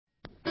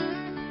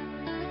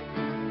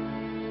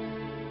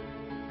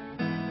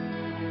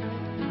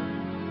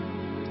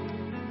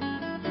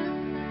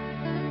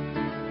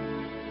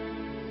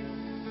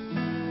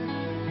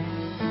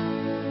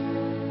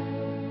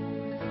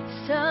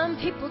Some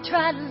people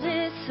try to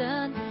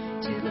listen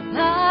to the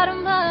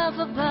bottom of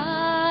a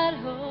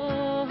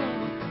bottle.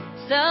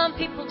 Some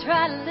people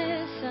try to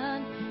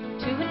listen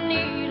to a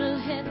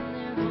needle in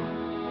their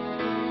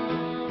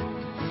arm.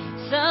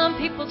 Some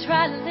people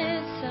try to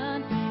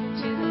listen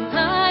to the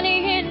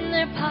money in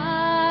their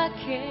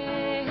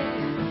pocket.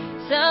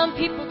 Some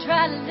people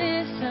try to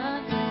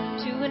listen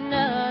to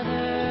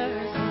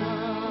another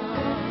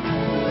song.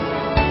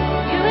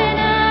 You and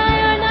I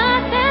are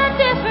not that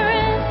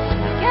different.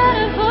 We got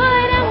a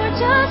void and we're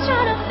just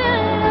trying to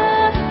fill it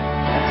up.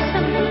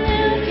 Something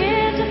that'll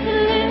give just a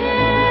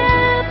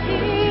little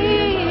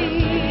peace.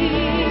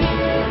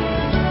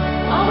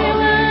 All we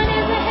want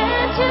is a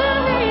hand to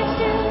reach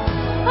to,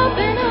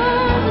 open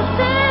arms and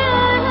say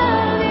I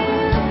love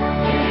you.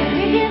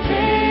 We give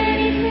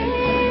anything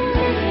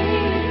to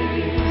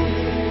hear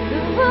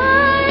the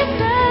voice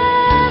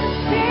of a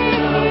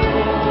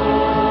Savior.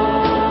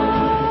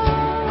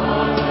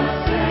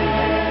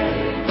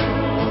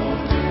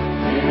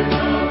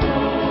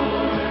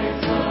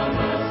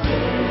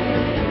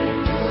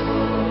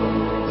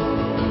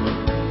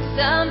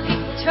 Some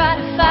people try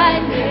to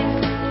find it,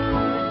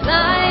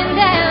 blind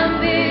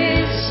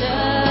ambition.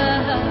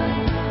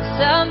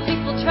 Some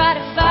people try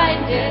to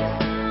find it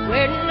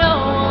where no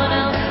one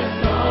else is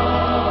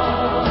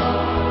born.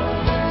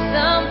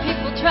 Some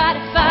people try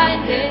to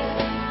find it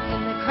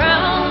in the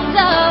crowns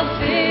of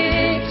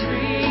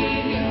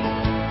victory.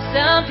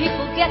 Some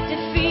people get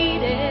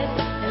defeated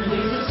and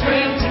lose the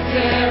strength to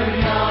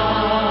carry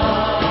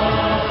on.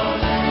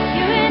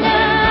 You and I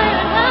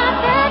are not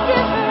that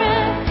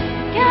different.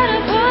 Got a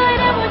void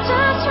and we're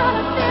just trying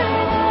to fill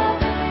it up.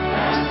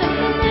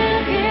 Something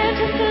that'll give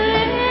just a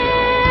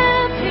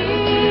little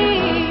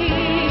peace.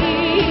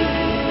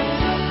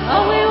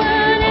 All we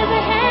want is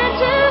a hand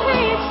to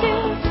reach to,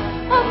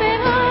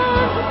 open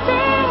arms and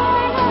say I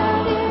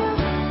love you.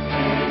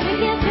 We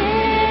give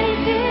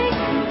anything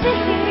to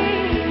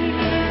hear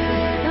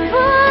the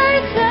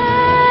voice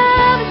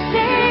of a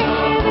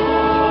Savior.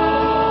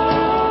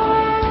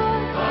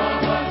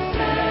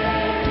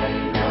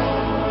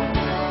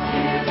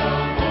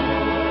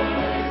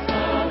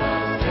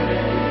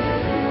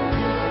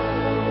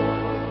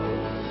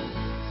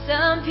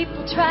 Some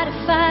people try to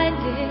find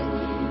it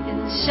in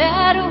the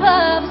shadow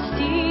of a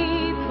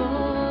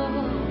steeple.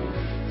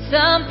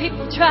 Some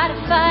people try to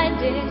find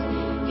it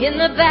in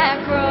the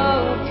back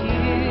row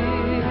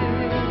pew.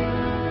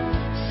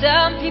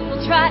 Some people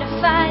try to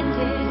find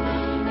it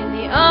in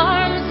the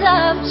arms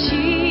of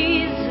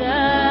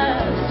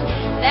Jesus.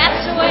 That's